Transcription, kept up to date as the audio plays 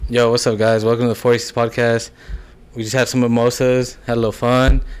Yo, what's up, guys? Welcome to the ACES Podcast. We just had some mimosas, had a little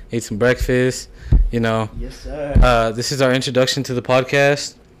fun, ate some breakfast, Yes, sir. This is our introduction to the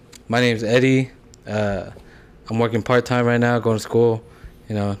podcast. My name's Eddie. I'm working part-time right now, going to school.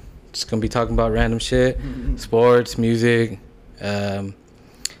 Just going to be talking about random shit, sports, music, girls,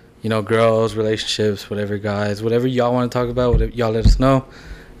 relationships, whatever, guys. Whatever y'all want to talk about, whatever, y'all let us know.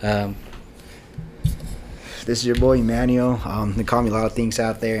 This is your boy Emmanuel. They call me a lot of things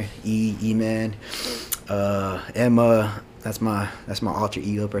out there. E-Man, Emma. That's my alter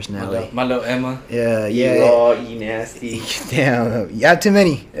ego personality. My little Emma. Yeah. Raw, nasty. Damn, you have too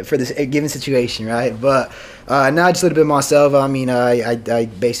many for this given situation, right? But now just a little bit myself. I mean, I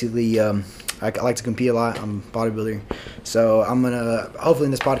basically I like to compete a lot. I'm a bodybuilder, so I'm gonna hopefully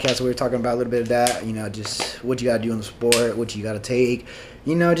in this podcast we're talking about a little bit of that. Just what you gotta do in the sport, what you gotta take.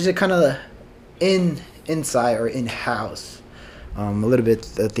 Just a kind of inside or in-house a little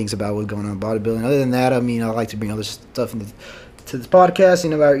bit of things about what's going on in bodybuilding. Other than that, I like to bring other stuff to this podcast,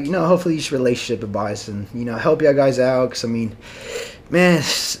 about hopefully just relationship advice and help you guys out, because man,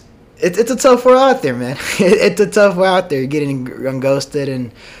 it's a tough world out there, man. It's a tough world out there, getting ghosted,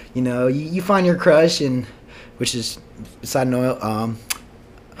 and you find your crush, and which is side note,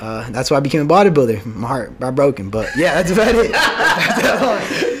 that's why I became a bodybuilder. My heart got broken, but yeah, that's about it.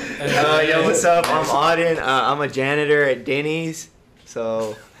 Yo, what's up? I'm Auden. I'm a janitor at Denny's.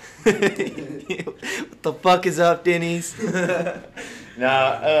 So, what the fuck is up, Denny's?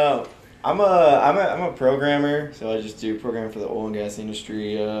 I'm a programmer. So I just do programming for the oil and gas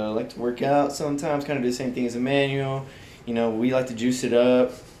industry. I like to work out sometimes. Kind of do the same thing as Emmanuel. We like to juice it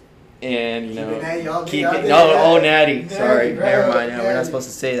up. And keep it. No, natty. Sorry, never mind. No, we're not supposed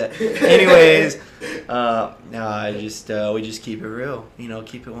to say that. Anyways, we just keep it real.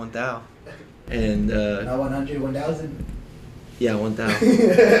 Keep it 1,000. And not 100, 1,000. Yeah,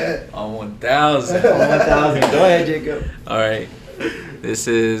 1,000. On 1,000. On 1,000. Go ahead, Jacob. All right, this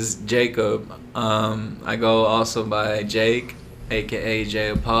is Jacob. I go also by Jake, aka J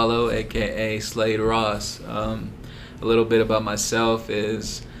Apollo, aka Slade Ross. A little bit about myself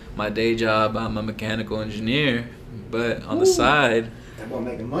is my day job. I'm a mechanical engineer, but on the side, that boy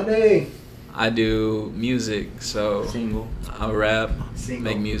making money. I do music. So Single. I rap,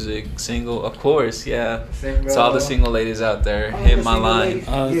 make music, single, of course, yeah. Single. So all the single ladies out there, hit my line.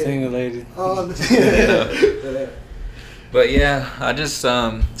 Single lady. But yeah, I just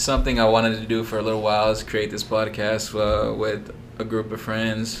something I wanted to do for a little while is create this podcast with a group of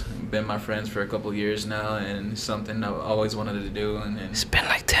friends. Been my friends for a couple of years now, and something I've always wanted to do. And It's been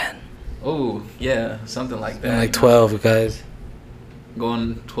like 10. Oh yeah, something like that. Been like 12, guys.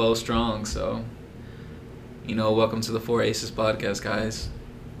 Going 12 strong. So welcome to the 4 Aces podcast, guys.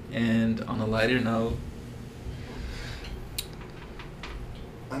 And on a lighter note,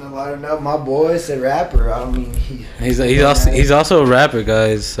 my boy's a rapper. He's also a rapper,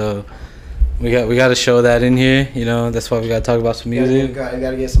 guys. So we got to show that in here. That's why we got to talk about some music. We got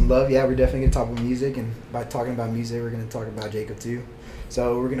to get some love. Yeah, we're definitely gonna talk about music, and by talking about music, we're gonna talk about Jacob too.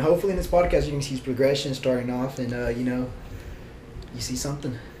 So we're gonna hopefully in this podcast you can see his progression starting off, and you see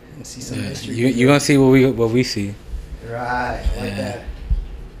something. You see some history. You're gonna see what we see. Right, like that.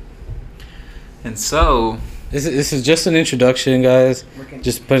 and so This is just an introduction, guys.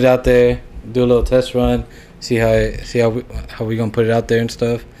 Just put it out there, do a little test run, see how we gonna put it out there and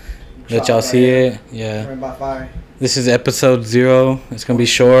stuff. Let y'all see it. Yeah. Run by fire. This is episode 0. It's gonna be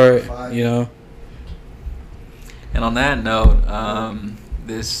short, And on that note, I'm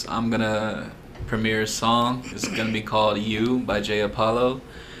gonna premiere a song. It's gonna be called "You" by J Apollo,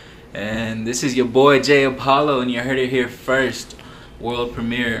 and this is your boy J Apollo, and you heard it here first. World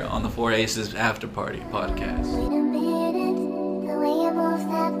premiere on the 4 Aces Afterparty Podcast. Wait a minute, the way you move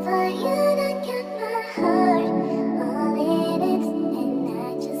that butt, you done got my heart all in it, and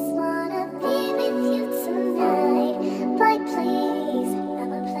I just wanna be with you tonight. But please,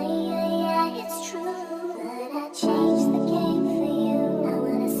 I'm a player, yeah, it's true, but I changed the game for you. I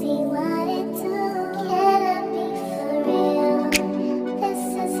wanna see what it do. Can I be for real? This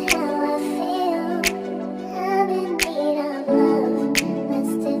is how I feel. I'm in need of love.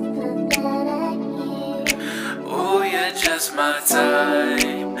 Oh, you're just my type.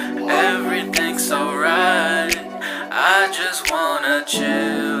 Everything's so right. I just wanna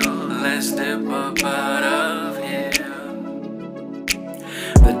chill. Let's dip up out of here.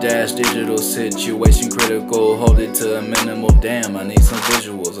 the dash, digital situation critical. Hold it to a minimal, damn, I need some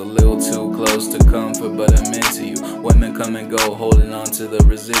visuals. A little too close to comfort, but I'm into you. Women come and go, holding on to the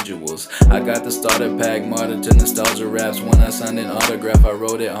residuals. I got the starter pack, martyr to nostalgia raps. When I signed an autograph, I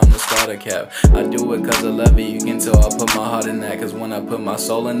wrote it on the starter cap. I do it cause I love it, you can tell I put my heart in that. Cause when I put my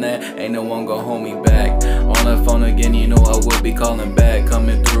soul in that, ain't no one gon' hold me back. On the phone again, you know I will be calling back.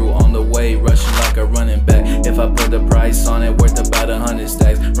 Coming through on the way, rushing like a running back. If I put the price on it, worth about 100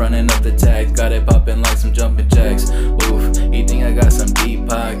 stacks. Running up the tags, got it popping like some jumping jacks. Oof, you think I got some deep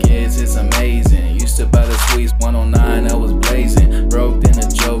pockets, it's amazing. Used to buy the sweets, 109, I was blazing. Broke in a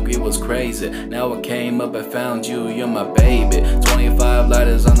joke, it was crazy. Now I came up and found you, you're my baby. 25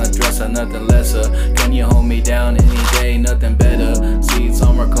 lighters on the dresser, nothing lesser. Can you hold me down any day, nothing better. Seats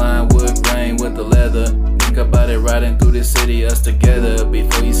on recline, wood grain with the leather. Think about it, riding through the city, us together.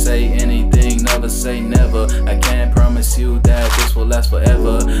 Before you say anything, never say never. I can't promise you that this will last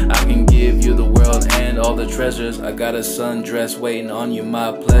forever. I can give you the world and all the treasures. I got a sundress waiting on you,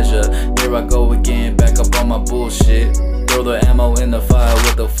 my pleasure. Here I go again, back up on my bullshit. Throw the ammo in the fire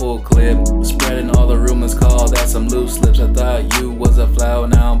with a full clip. Spreading all the rumors, call that some loose lips. I thought you was a flower,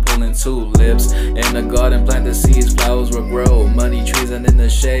 now I'm pulling tulips. In the garden, plant the seeds, flowers will grow. Money trees and in the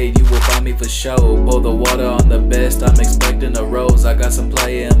shade, you will find me for show. Pour the water on the best, I'm expecting a rose. I got some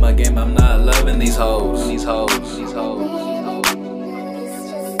play in my game, I'm not loving these hoes. These hoes.